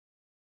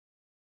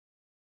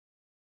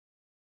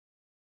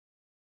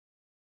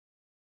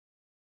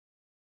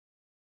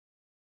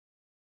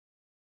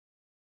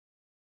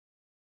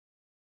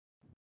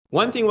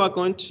One thing we're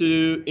going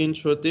to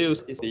introduce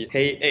is the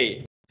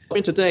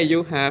Ka. Today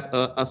you have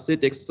an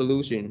acidic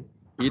solution.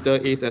 Either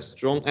it's a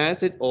strong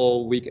acid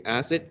or weak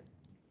acid.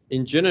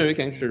 In general, you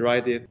can actually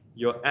write it,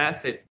 your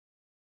acid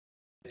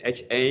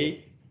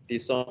Ha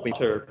dissolving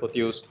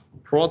produce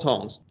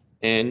protons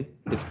and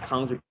its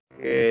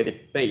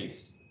conjugated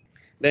base.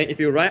 Then if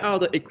you write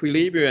out the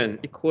equilibrium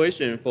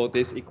equation for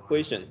this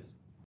equation,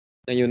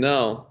 then you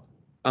know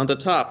on the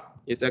top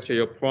is actually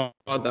your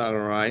product,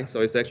 right? So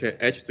it's actually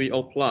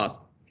H3O plus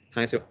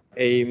times your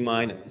A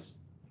minus.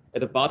 At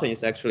the bottom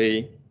is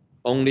actually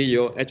only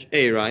your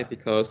HA, right?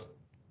 Because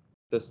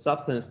the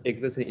substance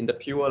existing in the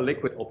pure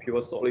liquid or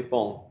pure solid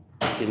form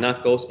did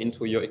not goes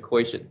into your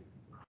equation.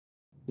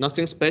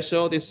 Nothing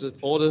special. This is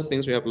all the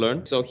things we have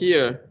learned. So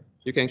here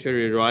you can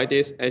actually write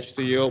this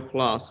H3O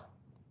plus,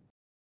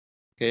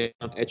 okay,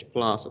 on H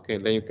plus, okay,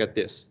 then you get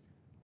this.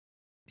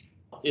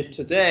 If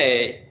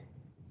today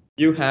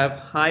you have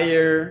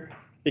higher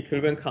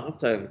equilibrium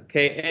constant Ka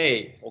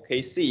or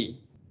Kc,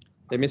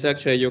 that means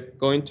actually you're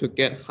going to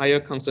get higher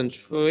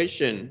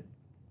concentration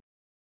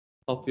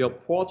of your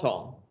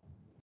proton.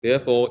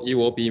 Therefore, it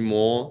will be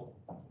more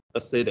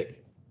acidic.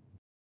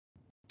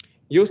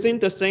 Using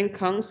the same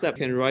concept,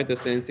 you can write the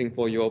same thing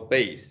for your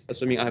base.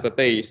 Assuming I have a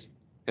base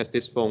has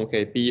this form,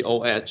 okay,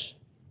 BOH.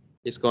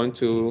 It's going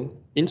to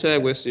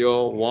interact with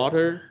your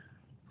water,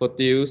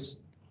 produce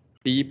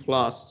B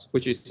plus,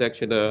 which is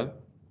actually the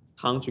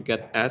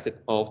conjugate acid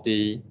of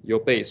your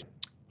base,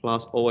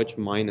 plus OH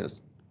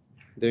minus.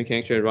 Then you can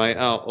actually write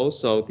out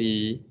also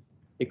the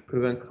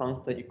equivalent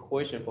constant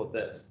equation for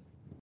this.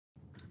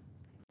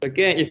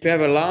 Again, if you have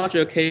a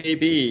larger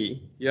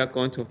Kb, you are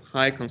going to have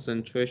high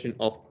concentration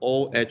of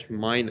OH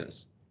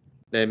minus.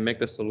 That make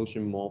the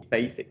solution more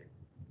basic.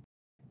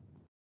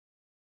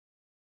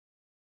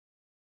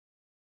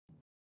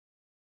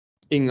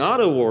 In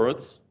other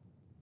words,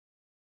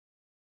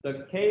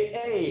 the Ka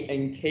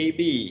and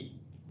Kb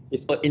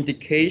is an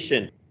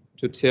indication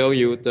to tell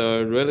you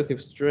the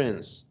relative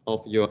strength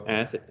of your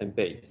acid and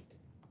base.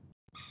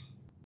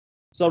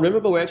 So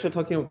remember, we're actually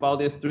talking about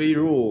these three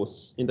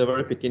rules in the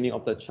very beginning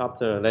of the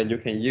chapter that you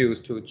can use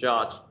to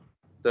judge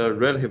the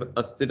relative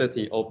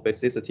acidity or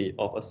basicity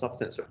of a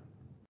substance.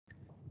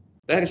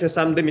 There are actually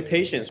some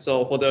limitations.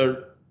 So for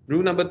the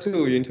rule number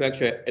 2, you need to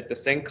actually at the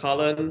same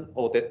column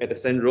or at the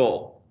same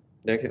row,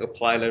 then you can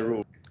apply the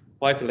rule.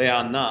 But if they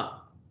are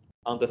not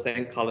on the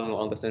same column or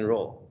on the same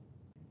row,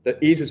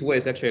 the easiest way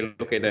is actually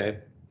look at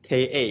the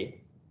Ka.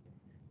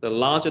 The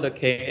larger the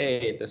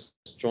Ka, the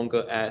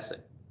stronger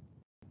acid.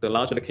 The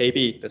larger the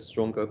Kb, the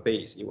stronger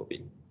base it will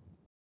be.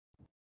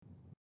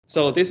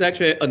 So this is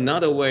actually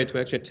another way to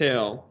actually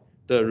tell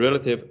the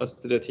relative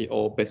acidity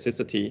or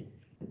basicity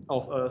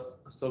of a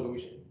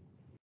solution.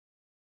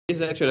 This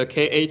is actually a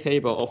Ka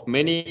table of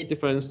many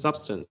different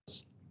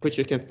substances, which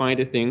you can find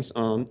the things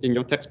in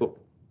your textbook.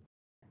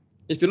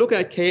 If you look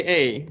at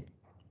Ka,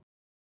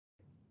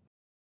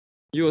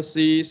 you will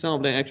see some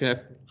of them actually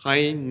have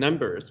high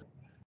numbers.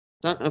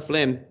 Some of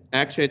them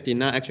actually did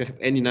not actually have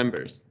any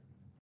numbers.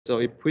 So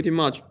it pretty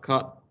much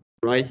cut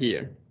right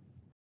here.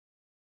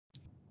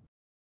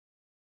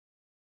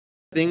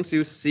 Things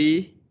you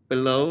see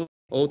below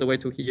all the way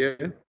to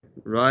here,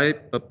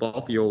 right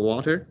above your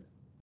water.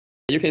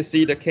 You can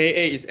see the Ka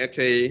is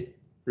actually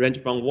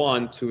range from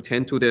 1 to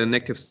 10 to the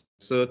negative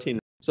 13.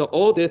 So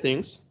all these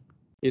things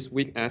is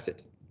weak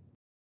acid.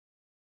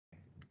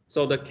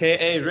 So the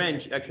Ka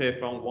range actually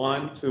from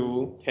 1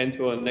 to 10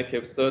 to a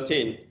negative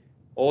 13.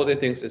 All the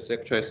things is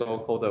actually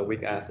so-called a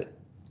weak acid.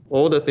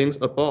 All the things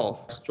above,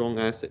 strong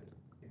acid.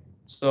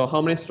 So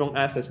how many strong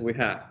acids we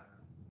have?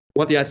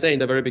 What did I say in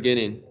the very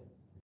beginning?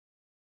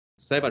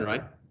 7,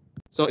 right?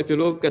 So if you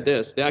look at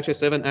this, there are actually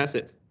 7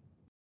 acids.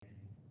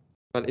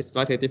 But it's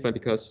slightly different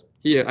because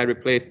here I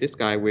replace this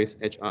guy with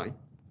Hi.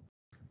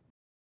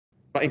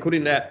 But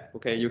including that,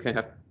 okay, you can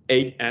have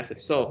 8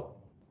 acids. So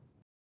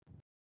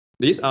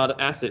these are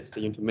the acids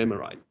that you need to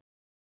memorize.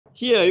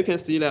 Here you can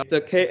see that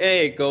the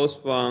Ka goes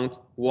from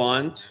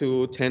 1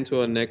 to 10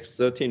 to a negative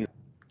 13.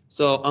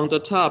 So on the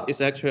top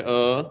is actually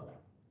a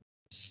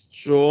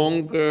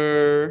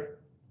stronger,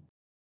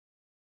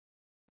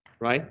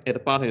 right? At the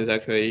bottom is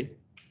actually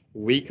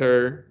weak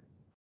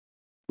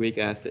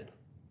acid.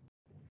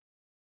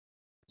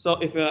 So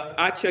if I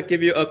actually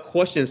give you a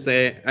question,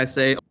 I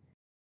say,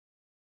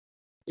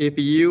 if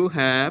you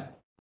have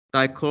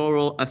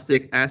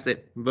dichloroacetic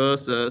acid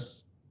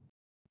versus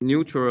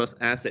neutral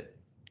acid,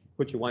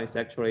 which one is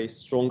actually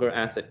stronger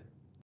acid?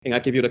 And I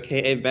give you the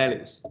Ka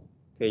values.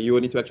 Okay, you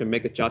will need to actually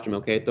make a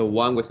judgment. Okay, the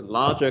one with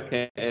larger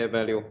Ka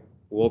value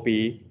will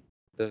be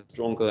the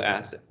stronger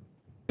acid.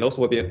 Those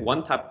will be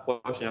one type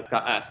of question I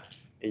got asked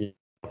in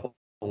your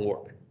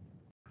homework.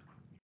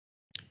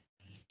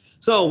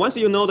 So once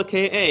you know the Ka,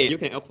 you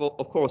can of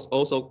course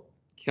also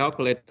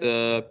calculate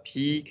the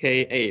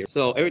pKa.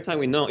 So every time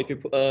we know if you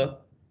put a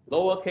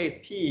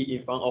lowercase p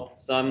in front of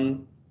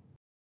some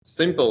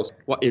symbols,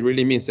 what it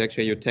really means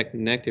actually you take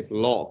negative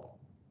log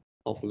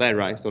of that,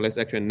 right? So let's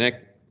actually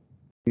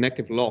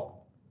negative log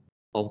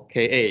of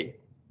Ka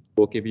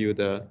will give you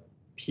the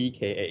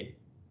pKa.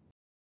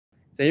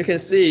 So you can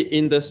see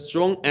in the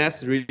strong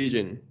acid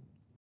region,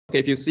 okay,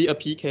 if you see a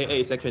pKa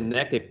is actually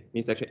negative,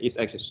 means actually it's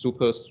actually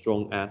super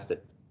strong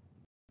acid.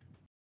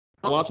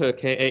 Water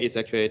Ka is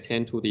actually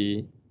 10 to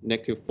the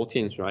negative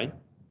 14, right?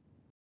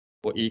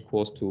 Or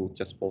equals to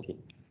just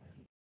 14.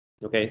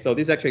 Okay, so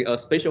this is actually a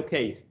special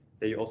case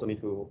that you also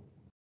need to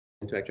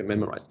actually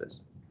memorize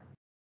this.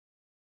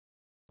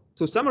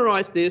 To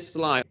summarize this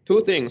slide,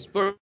 two things.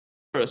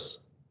 First,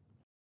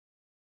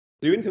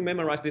 you need to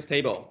memorize this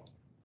table.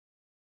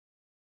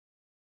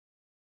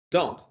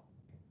 Don't,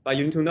 but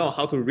you need to know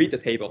how to read the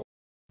table.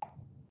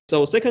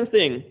 So second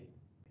thing,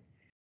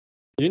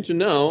 you need to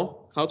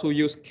know how to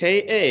use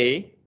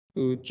Ka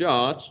to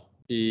judge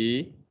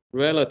the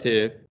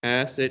relative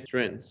acid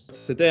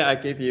strength. Today I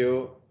give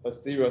you a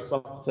zero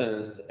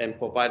substance and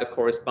provide a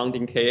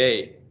corresponding Ka.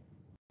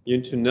 You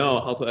need to know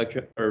how to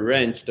actually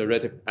arrange the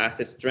relative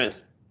acid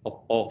strength of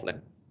all of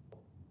them.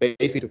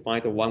 Basically, to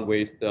find the one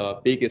with the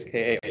biggest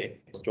Ka,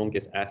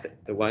 strongest acid.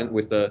 The one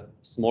with the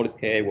smallest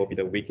Ka will be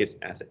the weakest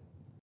acid.